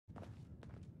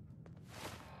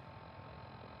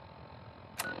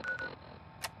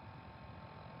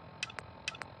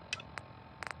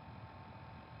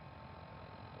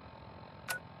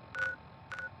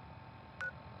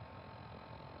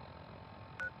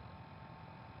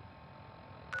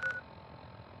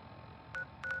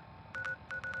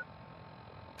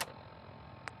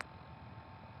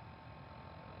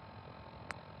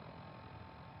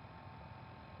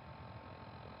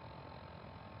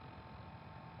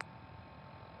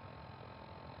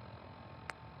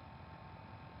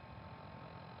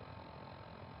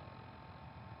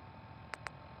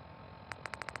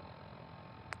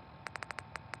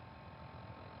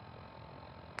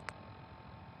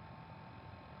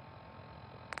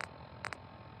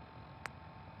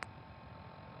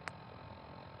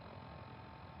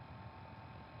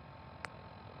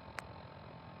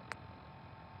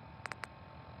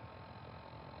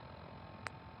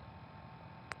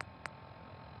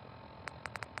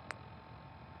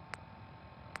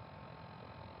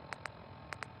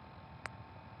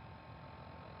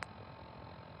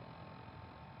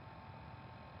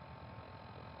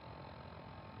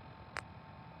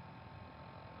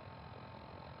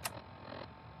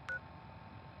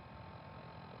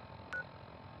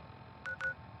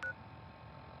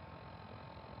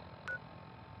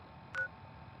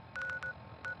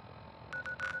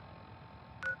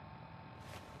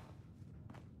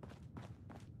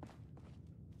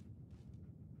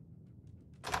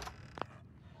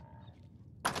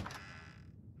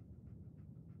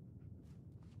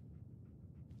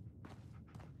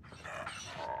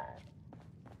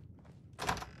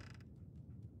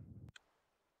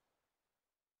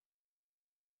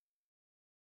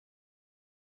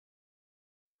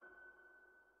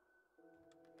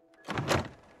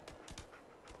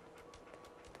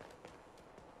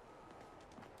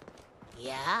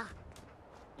Yeah?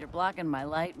 You're blocking my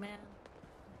light, man?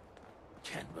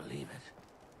 Can't believe it.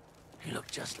 He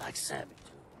looked just like Sammy,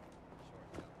 too.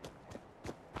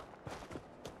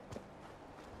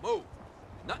 Move!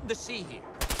 Nothing to see here.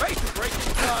 Face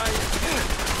breaking time!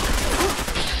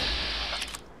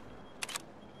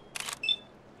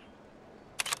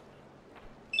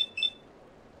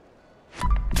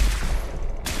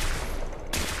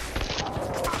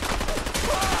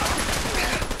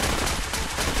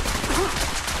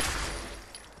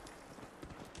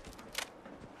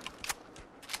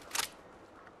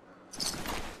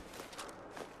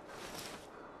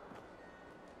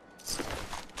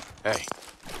 Hey.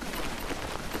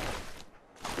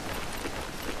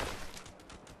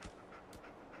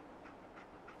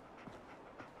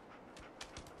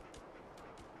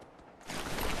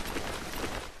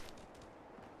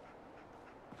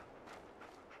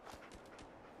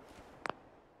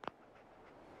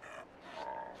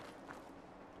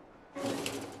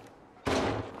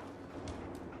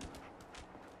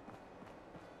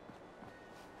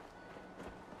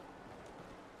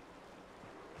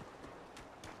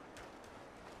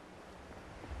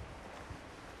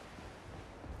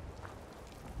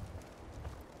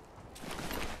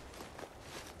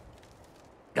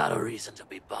 Got a reason to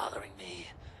be bothering me.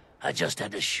 I just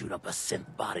had to shoot up a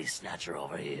synth body snatcher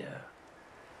over here.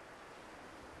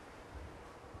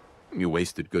 You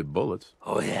wasted good bullets.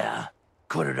 Oh yeah?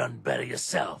 Could have done better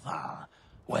yourself, huh?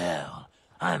 Well,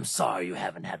 I'm sorry you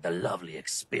haven't had the lovely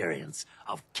experience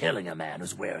of killing a man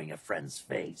who's wearing a friend's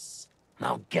face.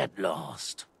 Now get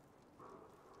lost.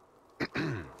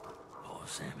 Poor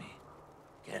Sammy.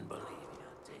 Can't believe he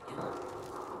got taken.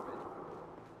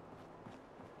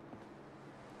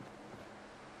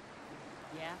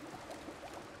 Yeah?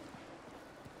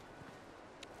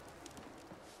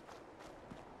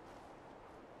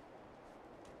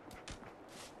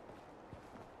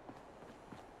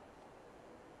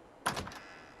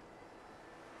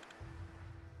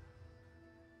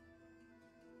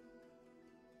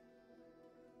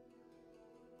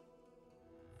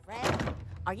 Fred,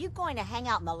 are you going to hang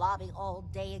out in the lobby all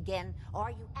day again, or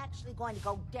are you actually going to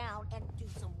go down and do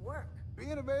some work?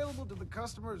 Being available to the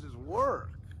customers is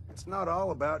work. It's not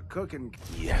all about cooking.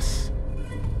 Yes.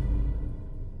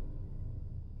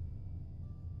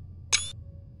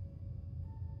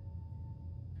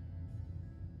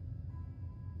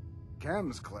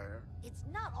 Chems, Claire. It's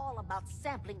not all about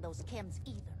sampling those chems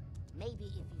either. Maybe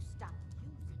if you stop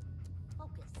using,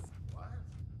 focus. What?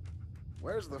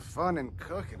 Where's the fun in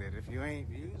cooking it if you ain't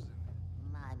using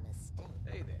it? My mistake.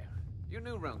 Hey there. You're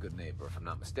new around Good Neighbor, if I'm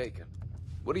not mistaken.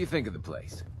 What do you think of the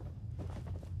place?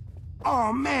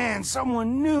 Oh man,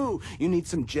 someone new! You need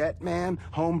some jet, man?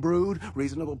 Home-brewed,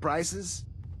 reasonable prices?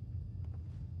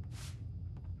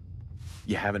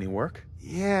 You have any work?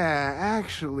 Yeah,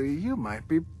 actually, you might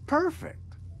be perfect.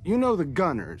 You know the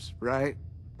Gunners, right?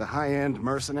 The high-end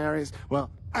mercenaries?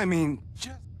 Well, I mean,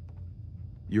 just...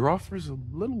 Your offer's a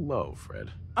little low,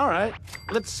 Fred. All right,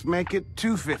 let's make it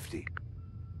 250.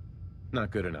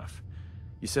 Not good enough.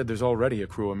 You said there's already a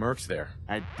crew of mercs there.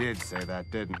 I did say that,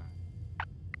 didn't I?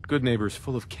 Good Neighbor's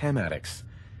full of chem addicts.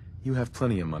 You have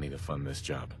plenty of money to fund this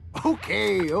job.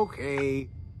 Okay, okay.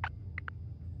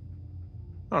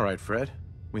 All right, Fred.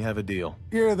 We have a deal.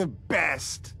 You're the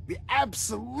best. The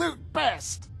absolute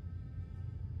best.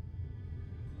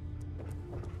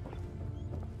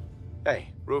 Hey,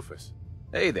 Rufus.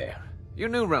 Hey there. You're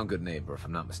new around Good Neighbor, if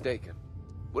I'm not mistaken.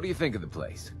 What do you think of the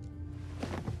place?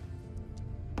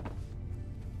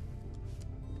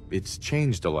 It's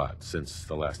changed a lot since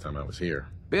the last time I was here.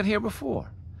 Been here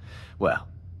before? Well,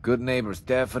 Good Neighbor's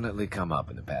definitely come up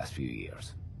in the past few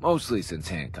years. Mostly since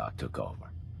Hancock took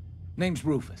over. Name's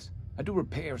Rufus. I do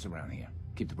repairs around here.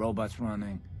 Keep the robots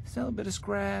running, sell a bit of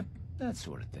scrap, that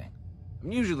sort of thing.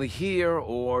 I'm usually here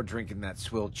or drinking that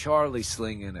swill Charlie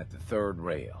slinging at the third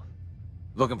rail.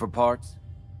 Looking for parts?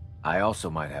 I also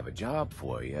might have a job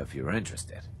for you if you're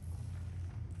interested.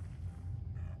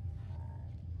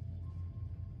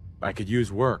 I could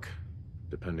use work,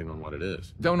 depending on what it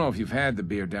is. Don't know if you've had the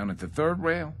beer down at the third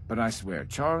rail, but I swear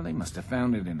Charlie must have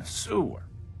found it in a sewer.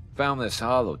 Found this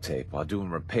holotape while doing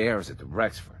repairs at the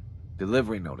Rexford.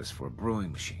 Delivery notice for a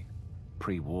brewing machine.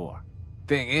 Pre-war.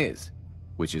 Thing is,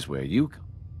 which is where you come.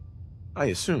 I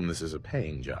assume this is a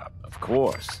paying job. Of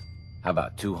course. How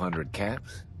about 200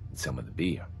 caps and some of the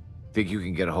beer? Think you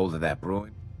can get a hold of that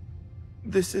brewing?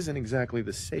 This isn't exactly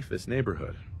the safest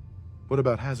neighborhood. What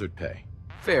about hazard pay?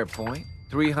 Fair point.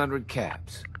 300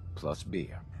 caps, plus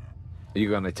beer. Are you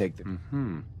gonna take the...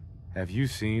 Have you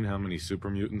seen how many super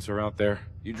mutants are out there?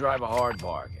 You drive a hard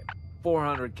bargain.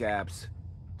 400 caps,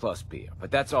 plus beer.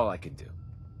 But that's all I can do.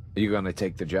 Are you gonna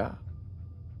take the job?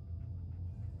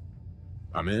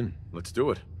 I'm in. Let's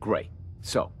do it. Great.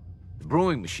 So, the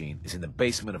brewing machine is in the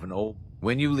basement of an old...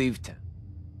 When you leave town...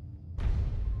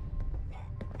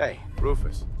 Hey,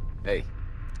 Rufus. Hey,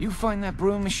 You find that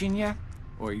brewing machine yet?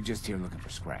 Or are you just here looking for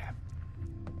scrap?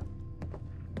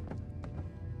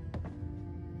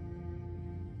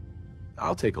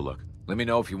 I'll take a look. let me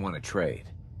know if you want to trade.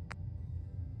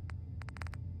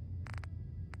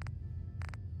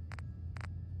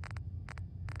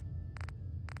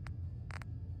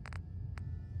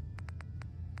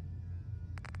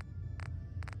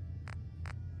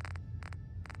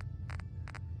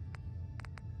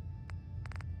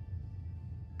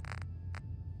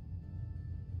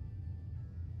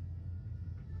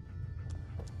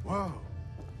 Whoa.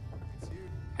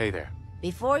 Hey there.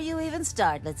 Before you even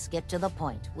start, let's get to the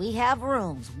point. We have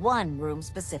rooms, one room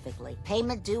specifically.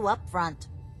 Payment due up front.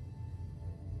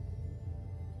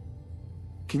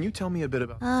 Can you tell me a bit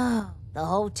about... Oh, the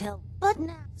hotel. But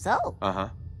now... So, Uh-huh.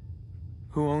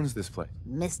 Who owns this place?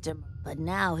 Mr. But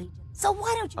now he... So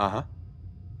why don't you... Uh-huh.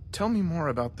 Tell me more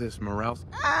about this morale...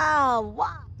 Oh,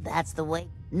 wow. That's the way.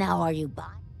 Now are you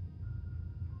buying?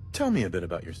 Tell me a bit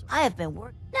about yourself. I have been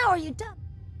working. Now are you done?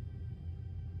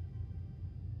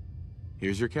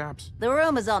 Here's your caps. The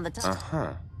room is on the top.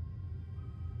 Uh-huh.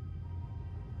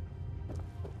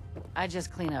 I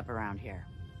just clean up around here.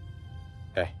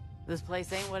 Hey. This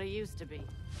place ain't what it used to be.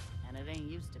 And it ain't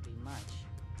used to be much.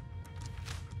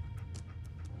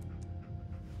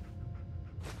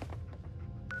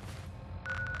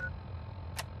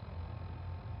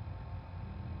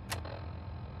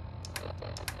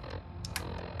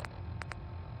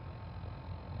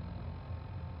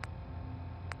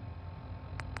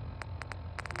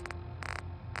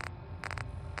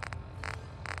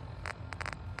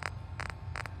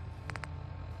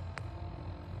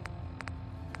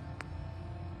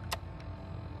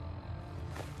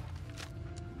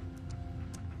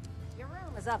 Your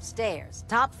room is upstairs,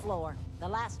 top floor. The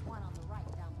last one on the right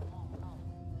down the long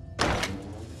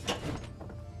hall.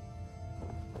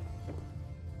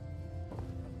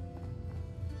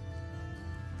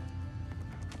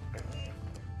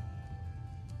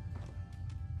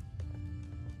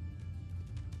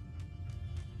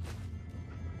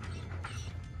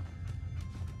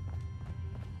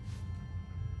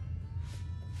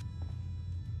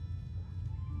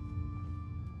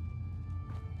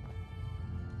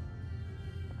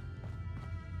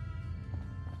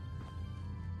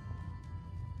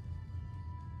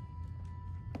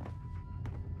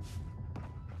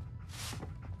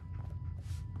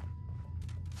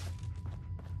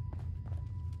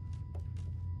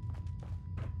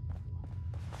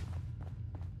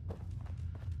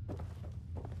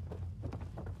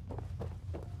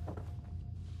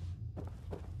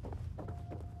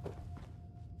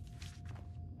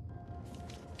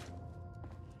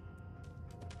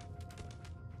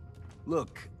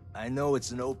 Look, I know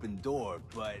it's an open door,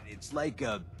 but it's like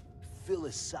a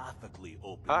philosophically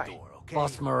open Hi. door, okay?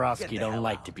 Boss Get the Murawski hell don't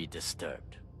like out. to be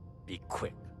disturbed. Be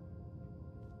quick.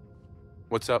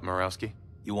 What's up, Murawski?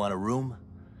 You want a room?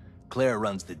 Claire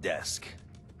runs the desk.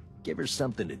 Give her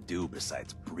something to do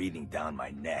besides breathing down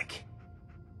my neck.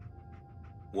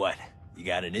 What? You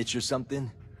got an itch or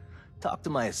something? Talk to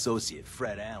my associate,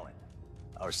 Fred Allen.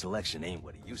 Our selection ain't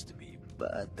what it used to be,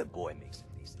 but the boy makes it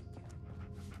decent.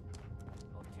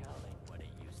 Hotel ain't what it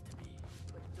used to be,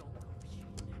 but don't go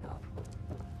shooting it up.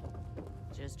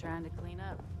 Just trying to clean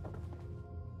up.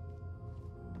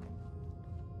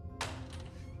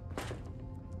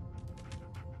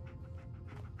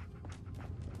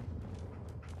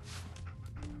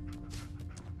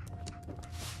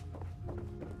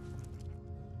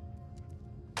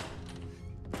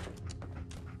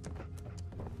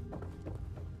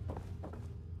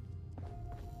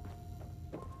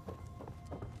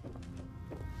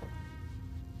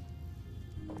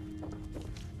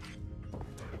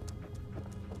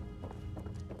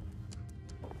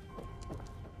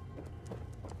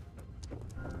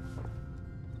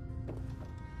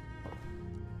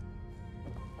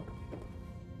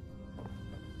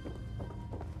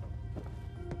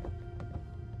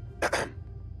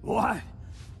 What?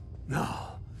 No,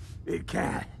 it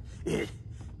can't. It's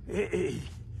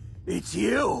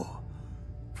you.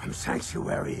 From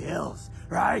Sanctuary Hills,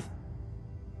 right?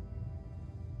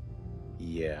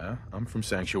 Yeah, I'm from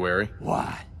Sanctuary.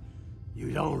 What?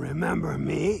 You don't remember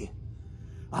me?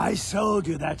 I sold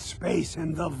you that space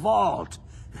in the vault.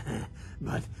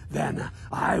 But then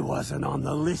I wasn't on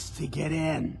the list to get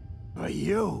in. But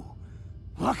you,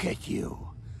 look at you.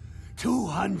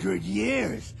 200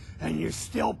 years, and you're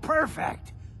still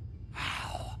perfect.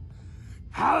 How?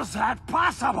 How's that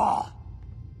possible?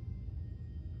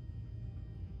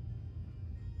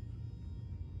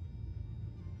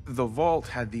 The vault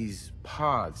had these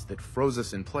pods that froze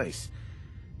us in place.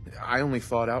 I only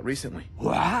thawed out recently.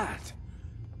 What?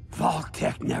 Vault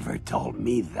Tech never told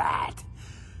me that.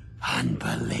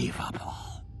 Unbelievable.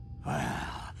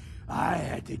 Well, I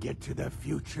had to get to the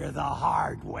future the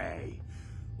hard way.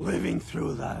 Living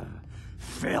through the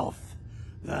filth,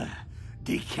 the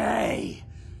decay,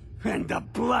 and the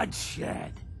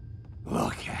bloodshed.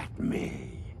 Look at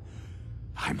me.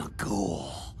 I'm a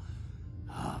ghoul.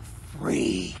 A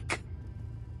freak.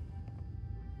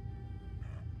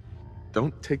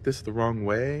 Don't take this the wrong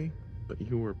way, but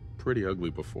you were pretty ugly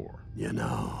before. You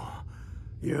know,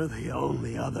 you're the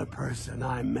only other person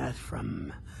I met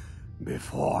from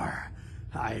before.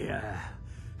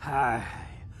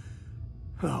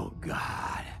 Oh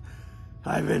God.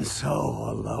 I've been so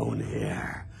alone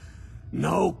here.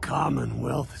 No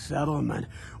Commonwealth settlement.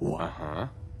 Uh-huh.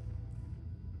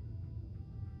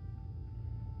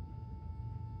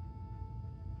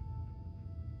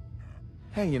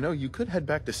 Hey, you know, you could head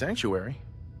back to Sanctuary.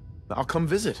 I'll come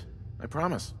visit. I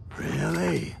promise.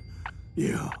 Really?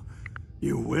 You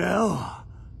will?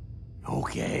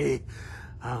 Okay.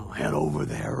 I'll head over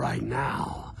there right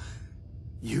now.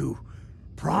 You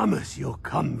promise you'll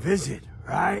come visit,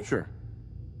 right? Sure.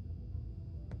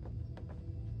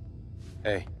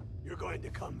 Hey. You're going to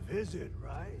come visit,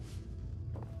 right?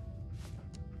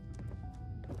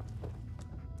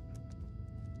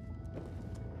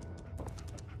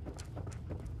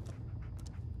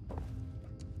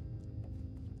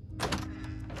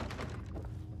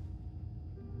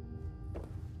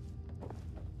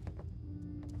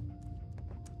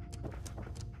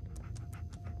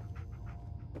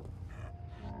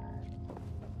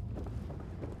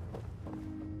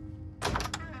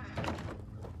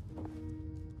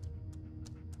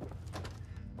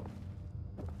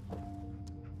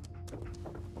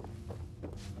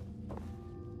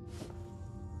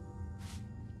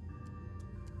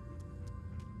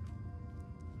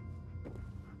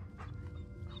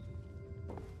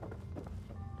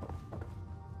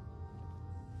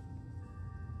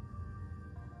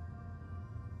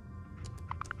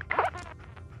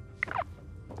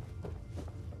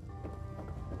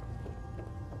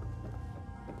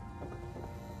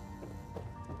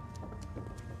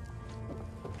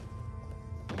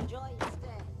 Enjoy your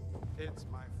stay. It's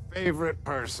my favorite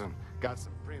person. Got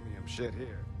some premium shit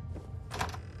here.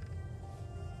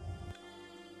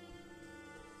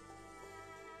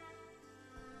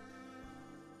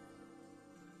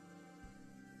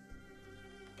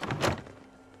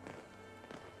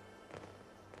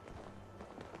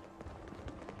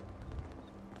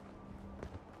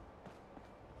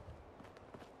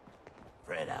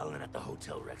 Fred Allen at the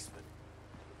Hotel Rexford.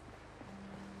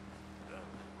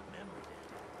 Remember that.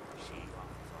 She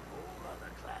offers a whole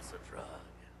other class of drug.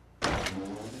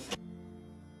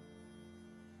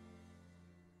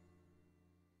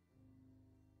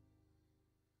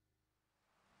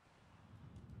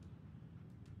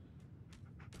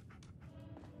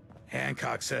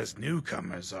 Hancock says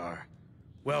newcomers are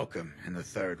welcome in the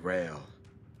third rail.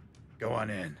 Go on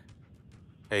in.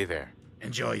 Hey there.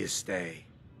 Enjoy your stay.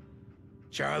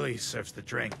 Charlie serves the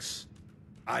drinks.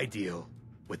 I deal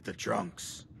with the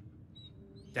drunks.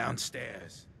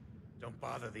 Downstairs. Don't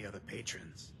bother the other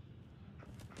patrons.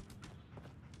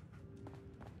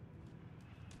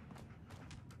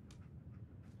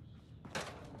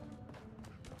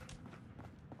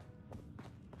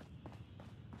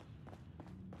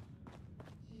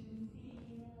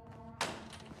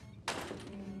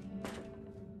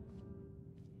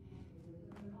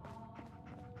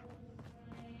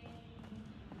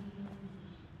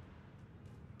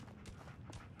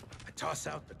 Toss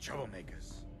out the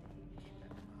troublemakers. Keep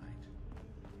that in mind.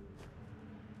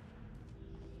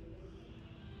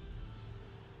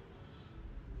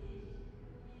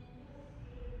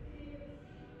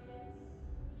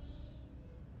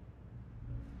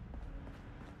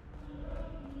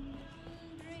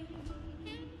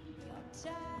 You're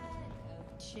tired of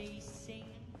chasing